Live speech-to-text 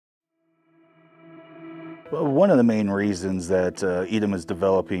Well, one of the main reasons that Idem is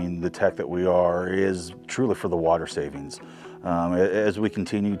developing the tech that we are is truly for the water savings. As we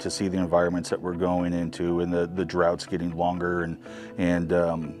continue to see the environments that we're going into and the droughts getting longer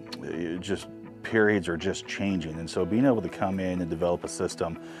and just periods are just changing. And so being able to come in and develop a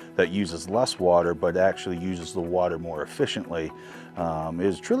system that uses less water but actually uses the water more efficiently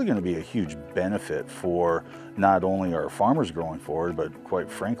is truly going to be a huge benefit for not only our farmers growing forward, but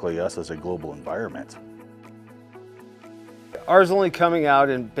quite frankly, us as a global environment. Ours only coming out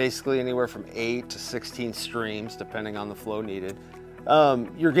in basically anywhere from 8 to 16 streams, depending on the flow needed.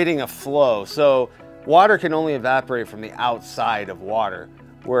 You're getting a flow, so water can only evaporate from the outside of water,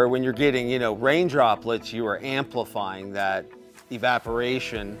 where when you're getting, rain droplets, you are amplifying that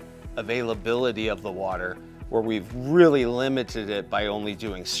evaporation availability of the water, where we've really limited it by only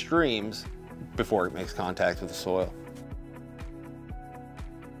doing streams before it makes contact with the soil.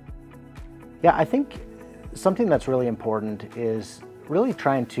 Yeah, I think something that's really important is really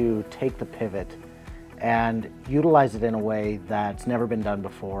trying to take the pivot and utilize it in a way that's never been done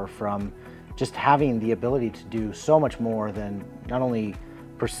before, from just having the ability to do so much more than not only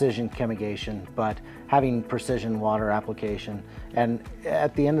precision chemigation, but having precision water application. And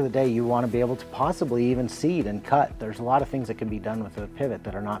at the end of the day, you want to be able to possibly even seed and cut. There's a lot of things that can be done with a pivot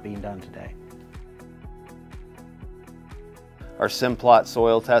that are not being done today. Our Simplot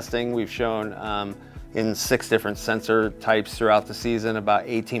soil testing, we've shown in 6 different sensor types throughout the season, about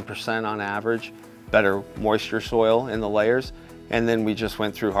 18% on average, better moisture soil in the layers. And then we just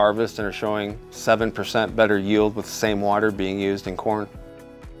went through harvest and are showing 7% better yield with the same water being used in corn.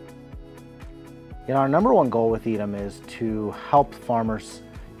 Our number one goal with Idem is to help farmers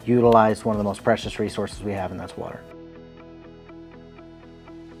utilize one of the most precious resources we have, and that's water.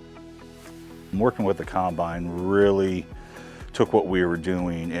 Working with the combine really took what we were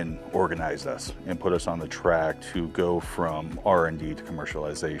doing and organized us and put us on the track to go from R&D to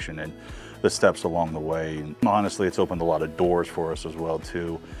commercialization and the steps along the way. And honestly, it's opened a lot of doors for us as well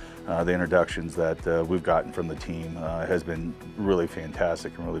too. The introductions that we've gotten from the team has been really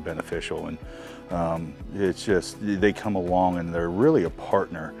fantastic and really beneficial, and it's just, they come along and they're really a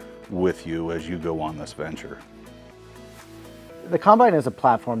partner with you as you go on this venture. The combine is a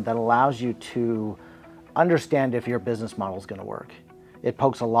platform that allows you to understand if your business model is going to work. It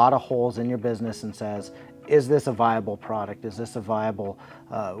pokes a lot of holes in your business and says, is this a viable product? Is this a viable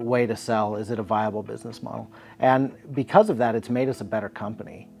way to sell? Is it a viable business model? And because of that, it's made us a better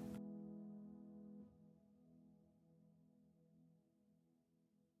company.